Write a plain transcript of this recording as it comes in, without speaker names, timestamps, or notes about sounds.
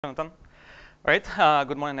Jonathan. Right.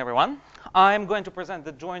 Good morning, everyone. I'm going to present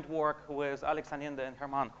the joint work with Alex Aninde and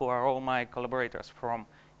Herman, who are all my collaborators from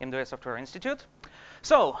MDA Software Institute.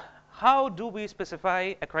 So, how do we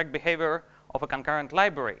specify a correct behavior of a concurrent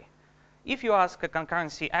library? If you ask a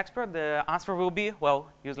concurrency expert, the answer will be, well,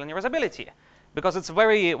 use linearizability, because it's a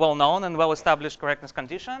very well-known and well-established correctness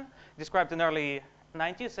condition described in early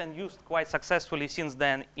 90s and used quite successfully since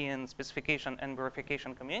then in specification and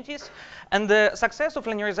verification communities. And the success of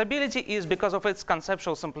linearizability is because of its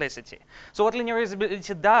conceptual simplicity. So what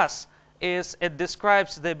linearizability does is it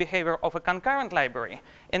describes the behavior of a concurrent library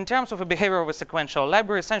in terms of a behavior of a sequential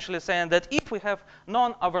library, essentially saying that if we have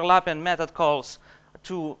non-overlapping method calls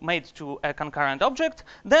made to a concurrent object,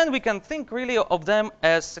 then we can think really of them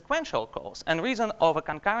as sequential calls and reason of a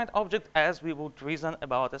concurrent object as we would reason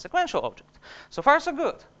about a sequential object. So far, so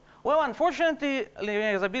good. Well, unfortunately,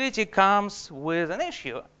 linearizability comes with an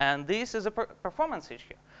issue, and this is a performance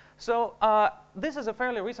issue. So this is a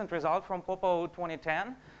fairly recent result from Popo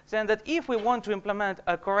 2010, saying that if we want to implement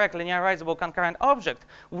a correct linearizable concurrent object,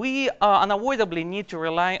 we unavoidably need to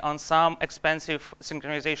rely on some expensive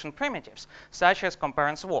synchronization primitives, such as compare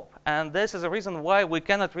and swap. And this is a reason why we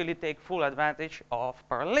cannot really take full advantage of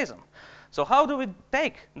parallelism. So how do we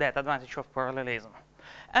take that advantage of parallelism?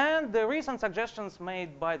 And the recent suggestions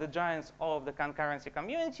made by the giants of the concurrency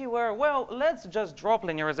community were, well, let's just drop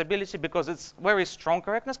linearizability because it's a very strong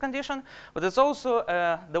correctness condition, but it's also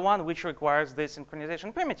the one which requires the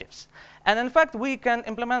synchronization primitives. And in fact, we can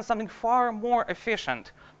implement something far more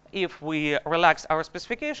efficient if we relax our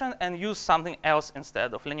specification and use something else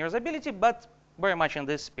instead of linearizability, but very much in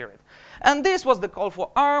this spirit. And this was the call for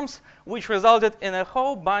arms, which resulted in a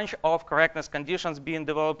whole bunch of correctness conditions being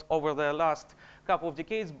developed over the last couple of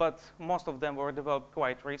decades, but most of them were developed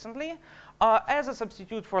quite recently as a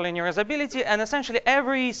substitute for linearizability. And essentially,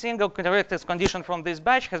 every single correctness condition from this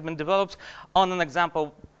batch has been developed on an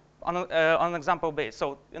example base.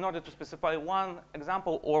 So in order to specify one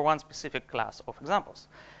example or one specific class of examples.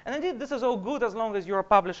 And indeed, this is all good as long as you're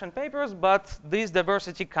publishing papers, but this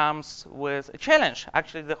diversity comes with a challenge,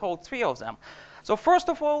 actually the whole three of them. So first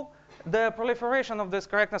of all, the proliferation of these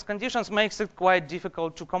correctness conditions makes it quite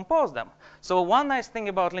difficult to compose them. So one nice thing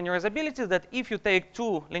about linearizability is that if you take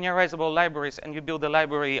two linearizable libraries and you build a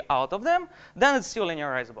library out of them, then it's still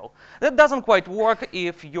linearizable. That doesn't quite work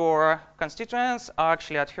if your constituents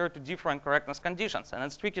actually adhere to different correctness conditions, and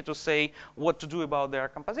it's tricky to say what to do about their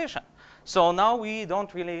composition. So now we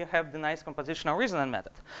don't really have the nice compositional reasoning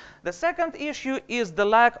method. The second issue is the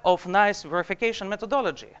lack of nice verification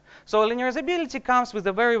methodology. So linearizability comes with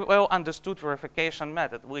a very well understood verification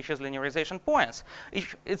method, which is linearization points.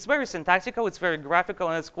 It's very syntactical, it's very graphical,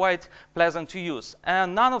 and it's quite pleasant to use.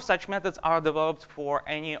 And none of such methods are developed for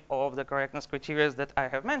any of the correctness criteria that I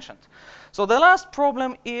have mentioned. So the last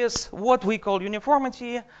problem is what we call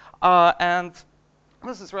uniformity, and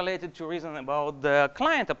this is related to reason about the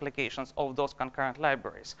client applications of those concurrent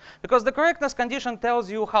libraries. Because the correctness condition tells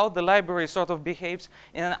you how the library sort of behaves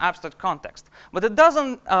in an abstract context. But it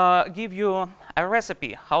doesn't give you a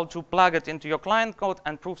recipe how to plug it into your client code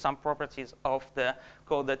and prove some properties of the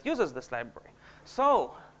code that uses this library.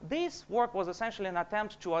 So this work was essentially an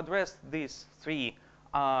attempt to address these three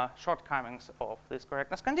shortcomings of these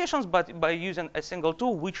correctness conditions, but by using a single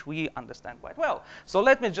tool, which we understand quite well. So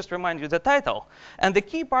let me just remind you the title. And the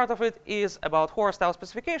key part of it is about Hoare-Style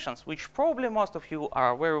specifications, which probably most of you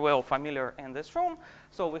are very well familiar in this room.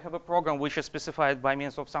 So we have a program which is specified by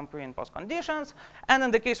means of some pre and post conditions. And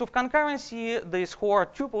in the case of concurrency, this Hoare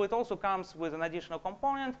tuple, it also comes with an additional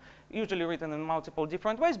component, usually written in multiple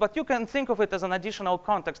different ways. But you can think of it as an additional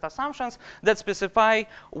context assumptions that specify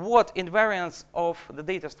what invariance of the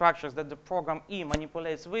data structures that the program E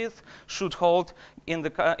manipulates with should hold in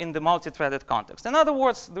the multi-threaded context. In other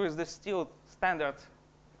words, there is this still standard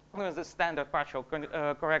partial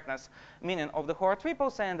correctness meaning of the Hoare triple,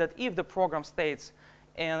 saying that if the program states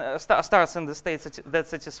starts in the state that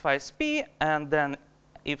satisfies P, and then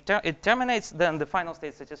if it terminates, then the final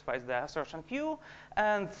state satisfies the assertion Q,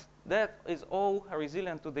 and that is all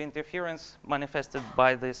resilient to the interference manifested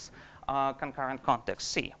by this concurrent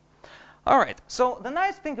context C. All right, so the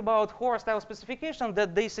nice thing about Hoare-Style specification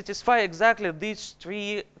that they satisfy exactly these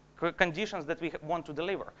three conditions that we want to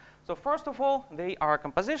deliver. So first of all, they are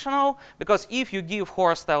compositional, because if you give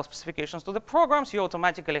Hoare-Style specifications to the programs, you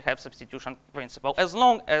automatically have substitution principle. As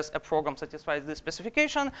long as a program satisfies this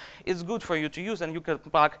specification, it's good for you to use, and you can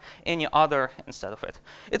plug any other instead of it.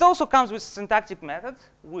 It also comes with syntactic method,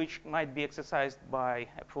 which might be exercised by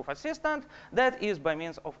a proof assistant. That is by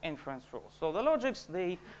means of inference rules. So the logics,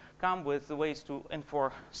 they come with ways to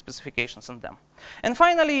enforce specifications in them. And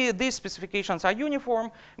finally, these specifications are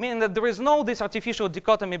uniform, meaning that there is no this artificial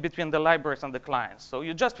dichotomy between the libraries and the clients. So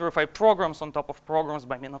you just verify programs on top of programs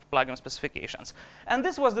by means of plugin specifications. And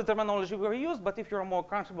this was the terminology we used, but if you're more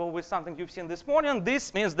comfortable with something you've seen this morning,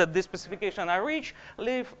 this means that these specifications are rich,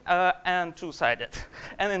 live, and two-sided.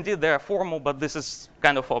 And indeed, they are formal, but this is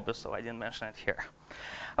kind of obvious, so I didn't mention it here.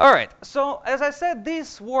 All right, so as I said,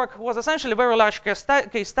 this work was essentially very large case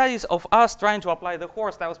studies of us trying to apply the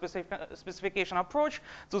Hoare-Style specification approach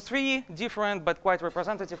to 3 different but quite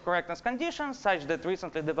representative correctness conditions, such that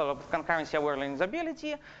recently developed concurrency-aware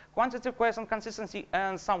linearizability, quantitative quiescent consistency,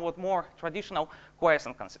 and somewhat more traditional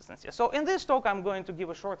quiescent consistency. So in this talk, I'm going to give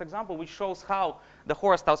a short example which shows how the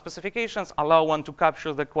Hoare-Style specifications allow one to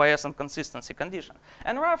capture the quiescent consistency condition.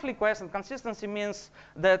 And roughly, quiescent consistency means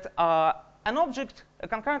that a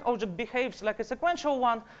concurrent object behaves like a sequential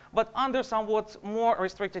one, but under somewhat more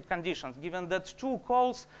restricted conditions, given that 2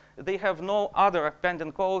 calls, they have no other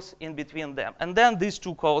pending calls in between them. And then these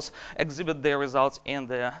 2 calls exhibit their results in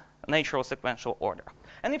the natural sequential order.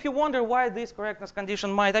 And if you wonder why this correctness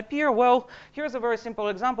condition might appear, well, here's a very simple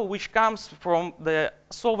example which comes from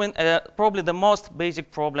solving probably the most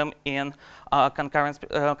basic problem in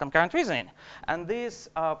concurrent reasoning. And this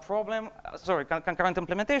concurrent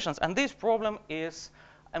implementations. And this problem is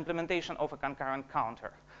implementation of a concurrent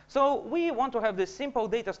counter. So we want to have this simple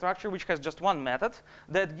data structure which has just one method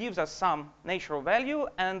that gives us some natural value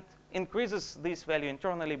and increases this value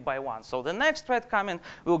internally by 1. So the next thread coming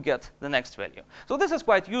will get the next value. So this is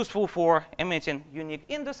quite useful for emitting unique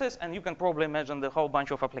indices, and you can probably imagine the whole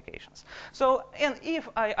bunch of applications. So, and if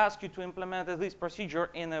I ask you to implement this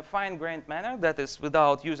procedure in a fine-grained manner, that is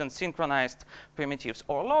without using synchronized primitives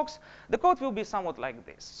or logs, the code will be somewhat like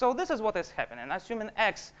this. So this is what is happening. Assuming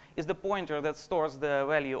x is the pointer that stores the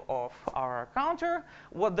value of our counter,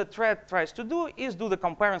 what the thread tries to do is do the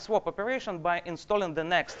compare and swap operation by installing the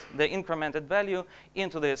incremented value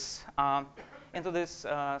into this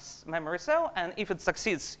memory cell. And if it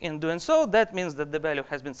succeeds in doing so, that means that the value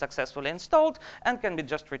has been successfully installed and can be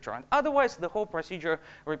just returned. Otherwise, the whole procedure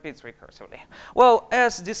repeats recursively. Well,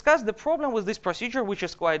 as discussed, the problem with this procedure, which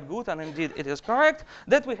is quite good, and indeed it is correct,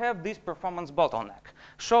 that we have this performance bottleneck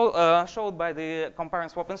showed by the compare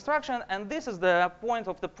and swap instruction. And this is the point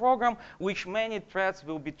of the program which many threads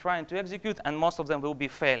will be trying to execute, and most of them will be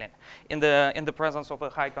failing in the presence of a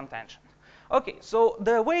high contention. OK, so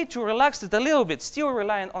the way to relax it a little bit, still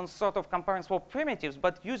relying on sort of compare and swap primitives,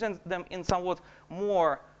 but using them in somewhat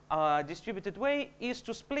more distributed way, is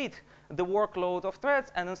to split the workload of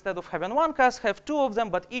threads, and instead of having 1 class, have 2 of them,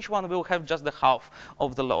 but each one will have just the half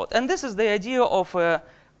of the load. And this is the idea of a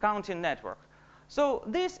counting network. So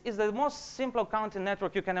this is the most simple counting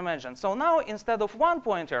network you can imagine. So now, instead of 1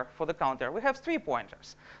 pointer for the counter, we have 3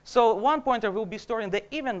 pointers. So 1 pointer will be storing the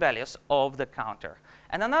even values of the counter.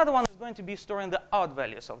 And another one is going to be storing the odd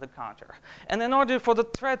values of the counter. And in order for the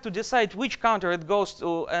thread to decide which counter it goes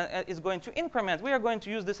to is going to increment, we are going to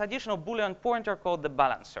use this additional Boolean pointer called the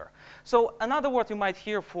balancer. So another word you might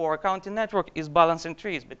hear for a counting network is balancing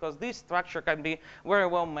trees, because this structure can be very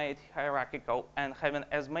well made hierarchical and having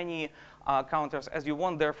as many counters as you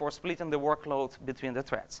want, therefore splitting the workload between the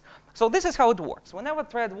threads. So this is how it works. Whenever a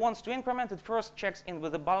thread wants to increment, it first checks in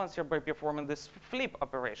with the balancer by performing this flip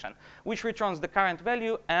operation, which returns the current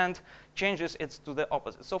value and changes it to the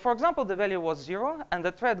opposite. So for example, the value was 0, and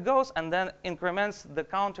the thread goes and then increments the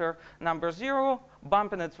counter number 0,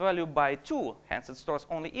 bumping its value by 2. Hence, it stores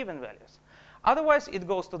only even values. Otherwise, it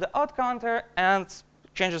goes to the odd counter and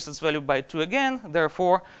changes its value by 2 again,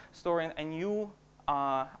 therefore storing a new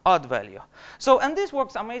odd value. So, and this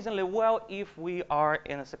works amazingly well if we are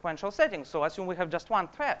in a sequential setting. So assume we have just 1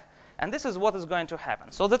 thread. And this is what is going to happen.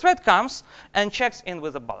 So the thread comes and checks in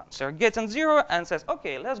with the balancer, gets in 0, and says,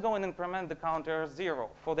 OK, let's go and increment the counter 0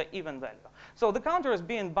 for the even value. So the counter is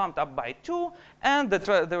being bumped up by 2, and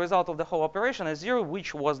the result of the whole operation is 0,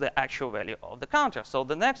 which was the actual value of the counter. So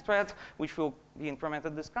the next thread, which will be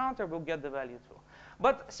incremented this counter, will get the value 2.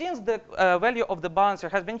 But since the value of the balancer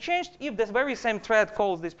has been changed, if this very same thread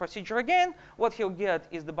calls this procedure again, what he'll get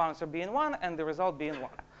is the balancer being 1 and the result being 1.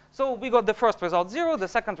 So we got the first result 0. The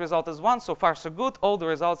second result is 1. So far, so good. All the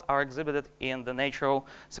results are exhibited in the natural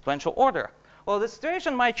sequential order. Well, the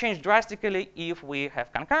situation might change drastically if we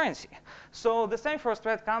have concurrency. So the same first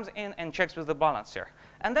thread comes in and checks with the balancer.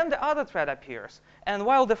 And then the other thread appears. And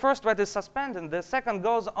while the first thread is suspended, the second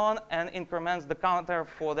goes on and increments the counter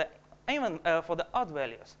for the odd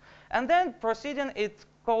values. And then proceeding, it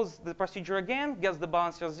calls the procedure again, gets the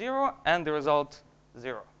balancer 0, and the result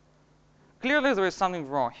 0. Clearly, there is something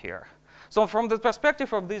wrong here. So from the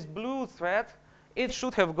perspective of this blue thread, it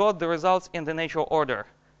should have got the results in the natural order,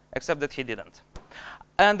 except that he didn't.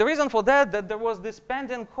 And the reason for that there was this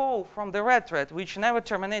pending call from the red thread, which never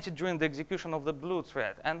terminated during the execution of the blue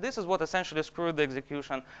thread. And this is what essentially screwed the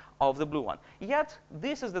execution of the blue one. Yet,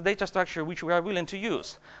 this is the data structure which we are willing to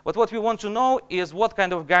use. But what we want to know is what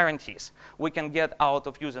kind of guarantees we can get out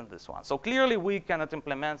of using this one. So clearly, we cannot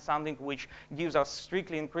implement something which gives us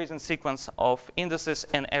strictly increasing sequence of indices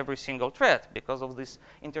in every single thread because of this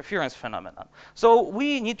interference phenomenon. So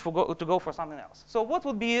we need to go for something else. So what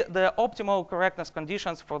would be the optimal correctness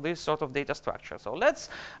conditions for this sort of data structure? So let's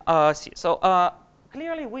see. So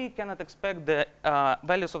clearly, we cannot expect the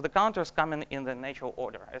values of the counters coming in the natural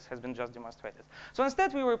order, as has been just demonstrated. So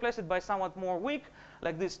instead, we replace it by somewhat more weak,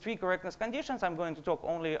 like these 3 correctness conditions. I'm going to talk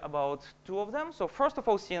only about 2 of them. So first of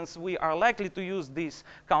all, since we are likely to use this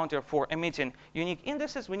counter for emitting unique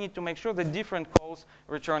indices, we need to make sure that different calls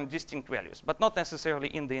return distinct values, but not necessarily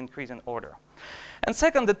in the increasing order. And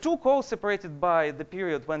second, the 2 calls separated by the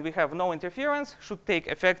period when we have no interference should take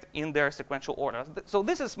effect in their sequential order. So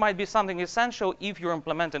this might be something essential if you're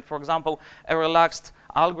implementing, for example, a relaxed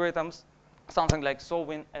algorithm, something like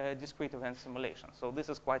solving a discrete event simulation. So this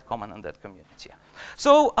is quite common in that community.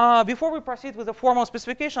 So before we proceed with the formal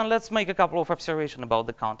specification, let's make a couple of observations about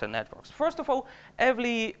the counter networks. First of all,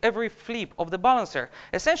 every flip of the balancer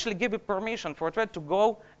essentially gives it permission for a thread to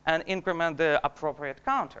go and increment the appropriate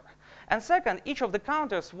counter. And second, each of the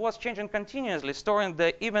counters was changing continuously, storing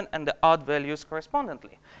the even and the odd values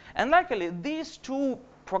correspondingly. And luckily, these 2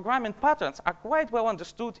 programming patterns are quite well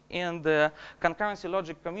understood in the concurrency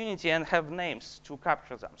logic community and have names to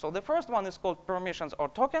capture them. So the first one is called permissions or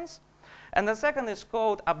tokens. And the second is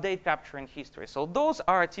called update capturing history. So those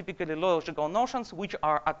are typically logical notions which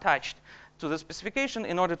are attached to the specification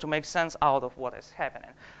in order to make sense out of what is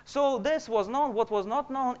happening. So this was known. What was not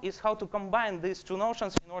known is how to combine these 2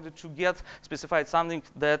 notions in order to get specified something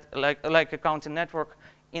that like a counting network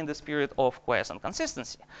in the spirit of quiescent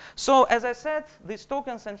consistency. So as I said, these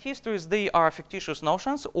tokens and histories, they are fictitious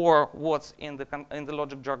notions, or what's in the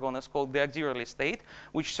logic jargon is called the auxiliary state,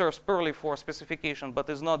 which serves purely for specification but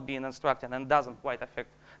is not being instructed and doesn't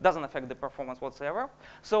affect the performance whatsoever.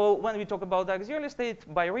 So when we talk about the auxiliary state,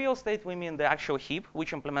 by real state we mean the actual heap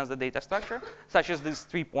which implements the data structure, such as these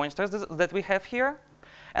 3 pointers that we have here.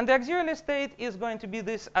 And the auxiliary state is going to be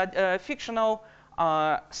this fictional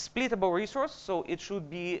splittable resource. So it should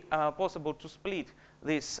be possible to split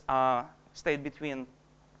this state between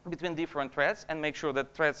different threads and make sure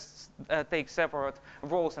that threads take separate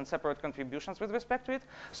roles and separate contributions with respect to it.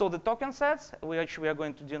 So the token sets, which we are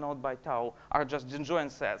going to denote by tau, are just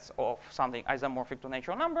disjoint sets of something isomorphic to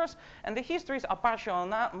natural numbers. And the histories are partial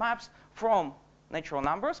maps from natural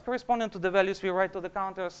numbers corresponding to the values we write to the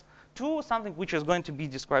counters to something which is going to be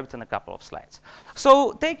described in a couple of slides.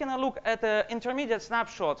 So taking a look at the intermediate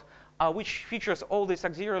snapshot, which features all this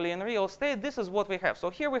auxiliary and real state, this is what we have. So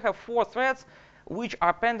here we have 4 threads which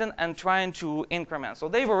are pending and trying to increment. So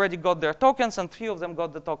they've already got their tokens, and 3 of them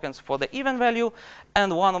got the tokens for the even value,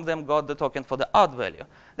 and 1 of them got the token for the odd value.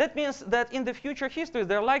 That means that in the future history,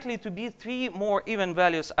 there are likely to be 3 more even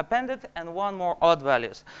values appended and 1 more odd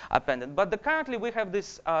values appended. But currently, we have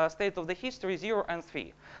this state of the history 0 and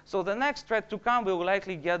 3. So the next thread to come will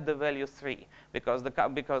likely get the value 3 because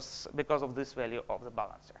of this value of the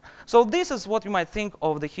balancer. So this is what you might think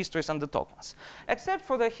of the histories and the tokens. Except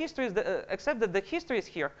for the histories, except that the histories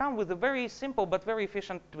here come with a very simple but very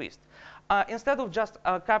efficient twist. Instead of just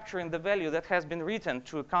capturing the value that has been written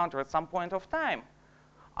to a counter at some point of time,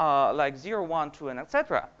 like 0, 1, 2, and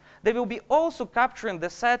etc., they will be also capturing the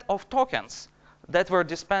set of tokens that were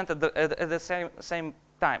dispensed at the same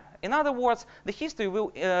time. In other words, the history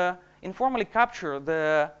will informally capture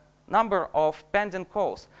the number of pending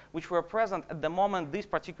calls which were present at the moment this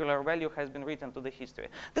particular value has been written to the history.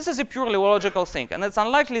 This is a purely logical thing, and it's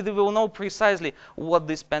unlikely they will know precisely what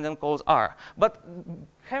these pending calls are. But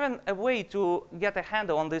having a way to get a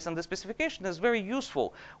handle on this in the specification is very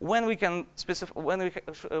useful when we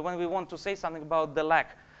want to say something about the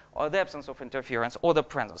lack or the absence of interference or the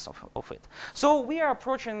presence of it. So we are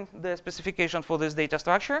approaching the specification for this data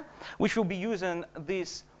structure, which will be using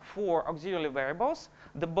these 4 auxiliary variables,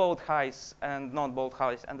 the bold highs and non-bold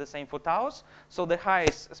highs, and the same for taus. So the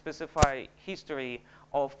highs specify history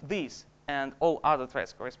of these and all other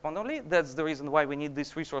threads correspondingly. That's the reason why we need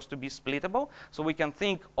this resource to be splittable. So we can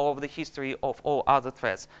think of the history of all other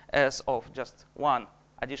threads as of just one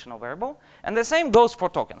additional variable. And the same goes for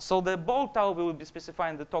tokens. So the bold tau will be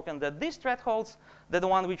specifying the token that this thread holds, the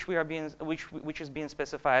one which is being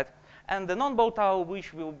specified, and the non-bold tau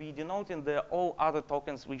which will be denoting the all other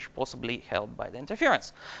tokens which possibly held by the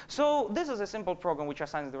interference. So this is a simple program which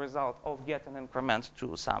assigns the result of get and increment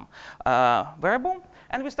to some variable.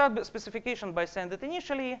 And we start the specification by saying that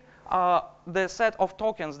initially the set of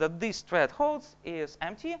tokens that this thread holds is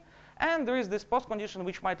empty. And there is this post condition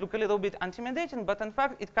which might look a little bit intimidating, but in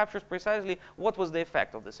fact it captures precisely what was the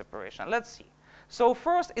effect of this operation. Let's see. So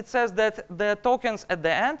first it says that the tokens at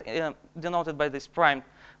the end, denoted by this prime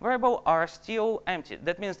variable, are still empty.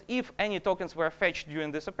 That means if any tokens were fetched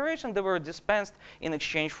during this operation, they were dispensed in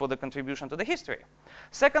exchange for the contribution to the history.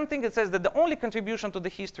 Second thing, it says that the only contribution to the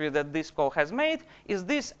history that this call has made is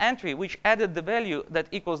this entry, which added the value that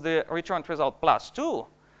equals the returned result plus 2.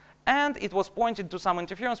 And it was pointed to some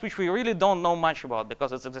interference, which we really don't know much about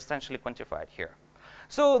because it's existentially quantified here.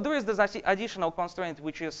 So there is this additional constraint,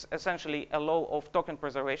 which is essentially a law of token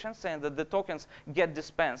preservation, saying that the tokens get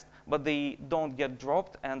dispensed, but they don't get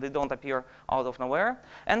dropped, and they don't appear out of nowhere.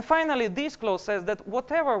 And finally, this clause says that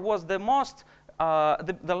whatever was the most,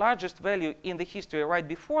 the largest value in the history right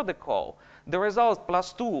before the call, the result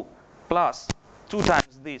plus 2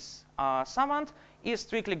 times this summand is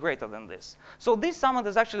strictly greater than this. So this summand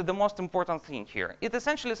is actually the most important thing here. It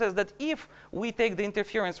essentially says that if we take the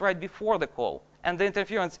interference right before the call and the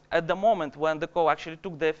interference at the moment when the call actually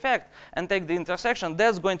took the effect and take the intersection,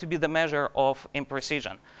 that's going to be the measure of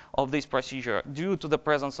imprecision of this procedure due to the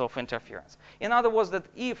presence of interference. In other words, that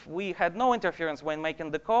if we had no interference when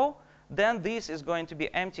making the call, then this is going to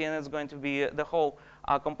be empty, and it's going to be the whole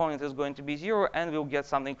component is going to be 0, and we'll get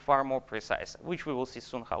something far more precise, which we will see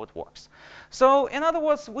soon how it works. So in other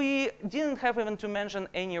words, we didn't have even to mention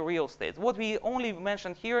any real state. What we only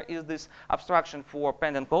mentioned here is this abstraction for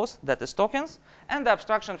pending calls, that is tokens, and the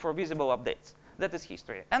abstraction for visible updates, that is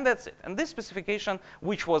history. And that's it. And this specification,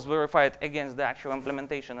 which was verified against the actual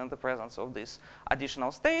implementation in the presence of this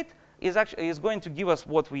additional state, is going to give us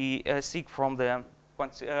what we seek from the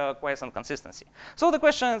quiescent consistency. So the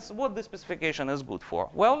question is, what this specification is good for?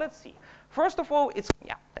 Well, let's see. First of all, it's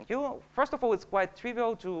quite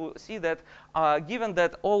trivial to see that given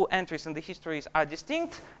that all entries in the histories are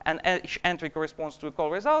distinct and each entry corresponds to a call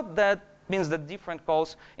result, that means that different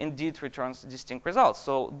calls indeed returns distinct results.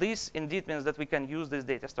 So this indeed means that we can use this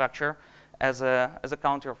data structure as a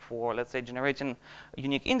counter for, let's say, generating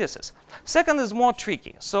unique indices. Second is more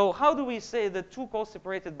tricky. So how do we say that two calls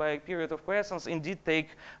separated by a period of quiescence indeed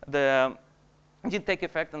take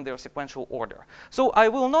effect in their sequential order? So I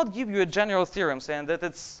will not give you a general theorem saying that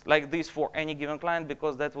it's like this for any given client,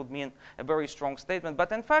 because that would mean a very strong statement.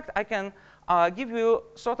 But in fact, I can give you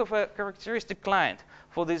sort of a characteristic client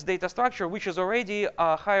for this data structure, which is already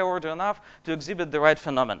higher order enough to exhibit the right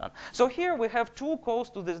phenomenon. So here we have two calls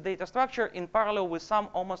to this data structure in parallel with some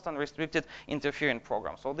almost unrestricted interfering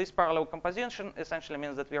program. So this parallel composition essentially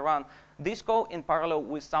means that we run this call in parallel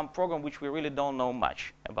with some program which we really don't know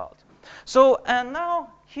much about. So, and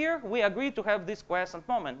now here we agree to have this quiescent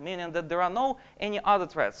moment, meaning that there are no any other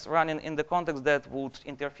threads running in the context that would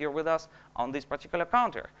interfere with us on this particular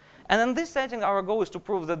counter. And in this setting, our goal is to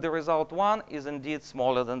prove that the result 1 is indeed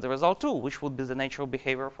smaller than the result 2, which would be the natural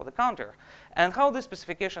behavior for the counter. And how this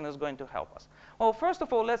specification is going to help us? Well, first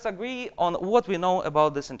of all, let's agree on what we know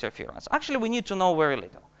about this interference. Actually, we need to know very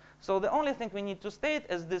little. So the only thing we need to state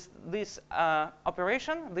is this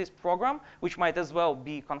operation, this program, which might as well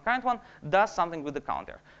be concurrent one, does something with the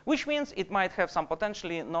counter, which means it might have some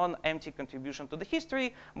potentially non-empty contribution to the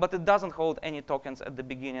history, but it doesn't hold any tokens at the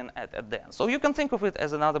beginning and at the end. So you can think of it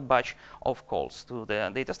as another batch of calls to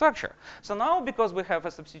the data structure. So now, because we have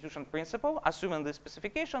a substitution principle, assuming this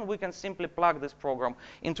specification, we can simply plug this program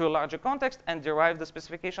into a larger context and derive the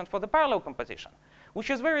specification for the parallel composition,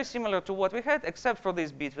 which is very similar to what we had, except for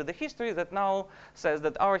this bit with the history that now says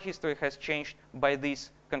that our history has changed by this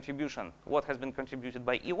contribution, what has been contributed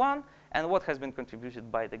by E1 and what has been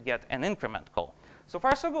contributed by the get and increment call. So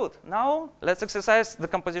far, so good. Now, let's exercise the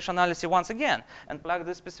compositionality once again and plug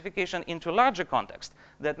this specification into a larger context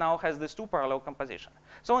that now has this two parallel composition.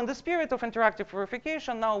 So in the spirit of interactive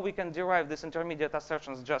verification, now we can derive these intermediate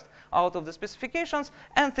assertions just out of the specifications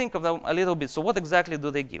and think of them a little bit. So what exactly do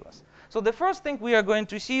they give us? So the first thing we are going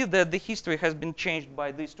to see that the history has been changed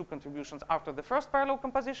by these two contributions after the first parallel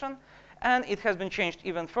composition, and it has been changed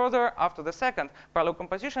even further after the second parallel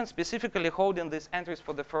composition, specifically holding these entries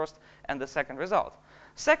for the first and the second result.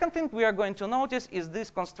 Second thing we are going to notice is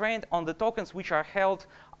this constraint on the tokens which are held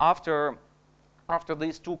after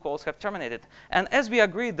these two calls have terminated. And as we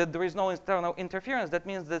agreed that there is no external interference, that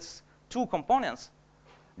means these two components,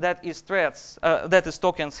 that is threads, that is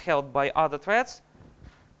tokens held by other threads,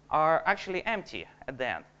 are actually empty at the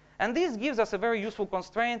end. And this gives us a very useful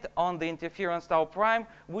constraint on the interference tau prime,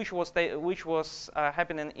 which was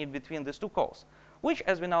happening in between these two calls, which,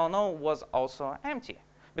 as we now know, was also empty.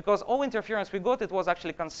 Because all interference we got, it was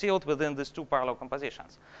actually concealed within these two parallel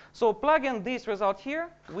compositions. So plug in this result here,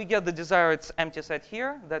 we get the desired empty set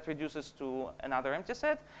here that reduces to another empty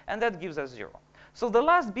set, and that gives us 0. So the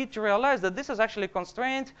last bit to realize that this is actually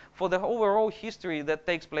constraint for the overall history that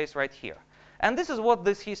takes place right here. And this is what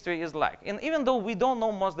this history is like. And even though we don't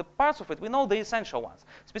know most of the parts of it, we know the essential ones.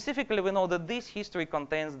 Specifically, we know that this history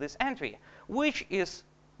contains this entry, which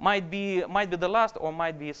might be the last or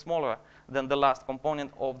might be smaller than the last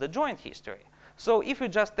component of the joint history. So if we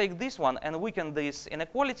just take this one and weaken this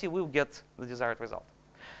inequality, we'll get the desired result.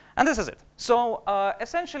 And this is it. So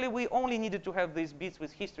essentially, we only needed to have these bits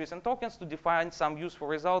with histories and tokens to define some useful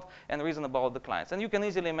result and reason about the clients. And you can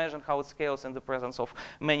easily imagine how it scales in the presence of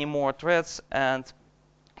many more threads and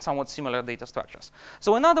somewhat similar data structures.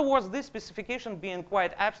 So in other words, this specification, being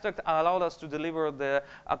quite abstract, allowed us to deliver the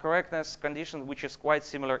correctness condition, which is quite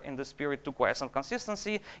similar in the spirit to quiescent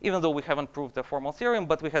consistency, even though we haven't proved the formal theorem,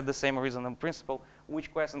 but we had the same reason and principle,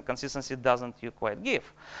 which quiescent consistency doesn't quite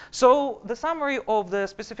give. So the summary of the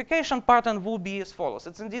specification pattern will be as follows.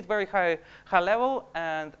 It's indeed very high level,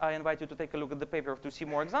 and I invite you to take a look at the paper to see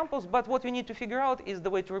more examples. But what we need to figure out is the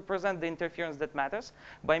way to represent the interference that matters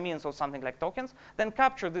by means of something like tokens, then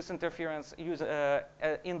capture this interference in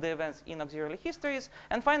the events in auxiliary histories,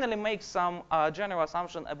 and finally make some general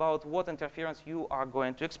assumption about what interference you are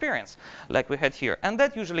going to experience, like we had here. And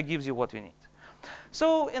that usually gives you what you need.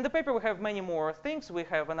 So in the paper, we have many more things. We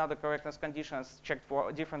have another correctness conditions checked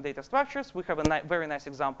for different data structures. We have a very nice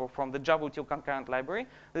example from the Java util concurrent library,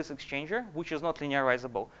 this exchanger, which is not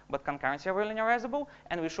linearizable, but concurrency-aware linearizable.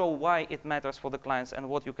 And we show why it matters for the clients and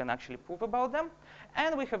what you can actually prove about them.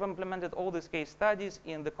 And we have implemented all these case studies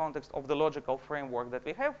in the context of the logical framework that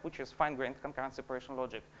we have, which is fine-grained concurrent separation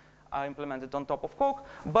logic implemented on top of Coq.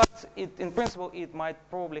 But in principle, it might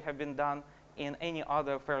probably have been done in any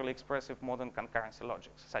other fairly expressive modern concurrency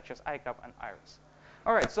logics, such as ICAP and IRIS.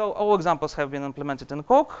 All right, so all examples have been implemented in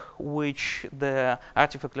Coq, which the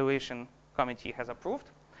Artifact Evaluation Committee has approved.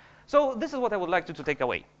 So this is what I would like you to take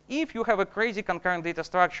away. If you have a crazy concurrent data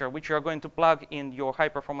structure which you are going to plug in your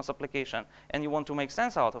high-performance application and you want to make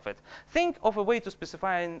sense out of it, think of a way to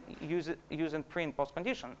specify using pre and post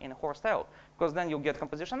condition in Hoare-Style, because then you get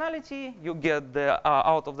compositionality, you get the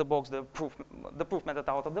out of the box, the proof method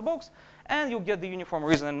out of the box, and you get the uniform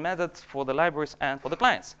reasoning method for the libraries and for the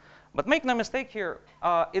clients. But make no mistake here,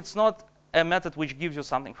 it's not a method which gives you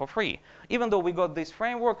something for free. Even though we got this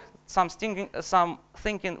framework, some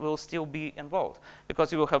thinking will still be involved,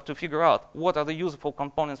 because you will have to figure out what are the useful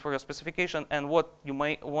components for your specification and what you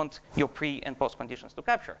may want your pre and post conditions to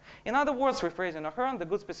capture. In other words, rephrasing O'Hearn, the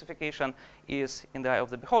good specification is in the eye of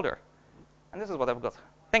the beholder. And this is what I've got.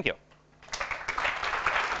 Thank you.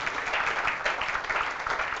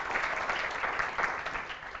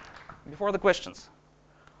 Before the questions,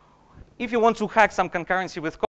 if you want to hack some concurrency with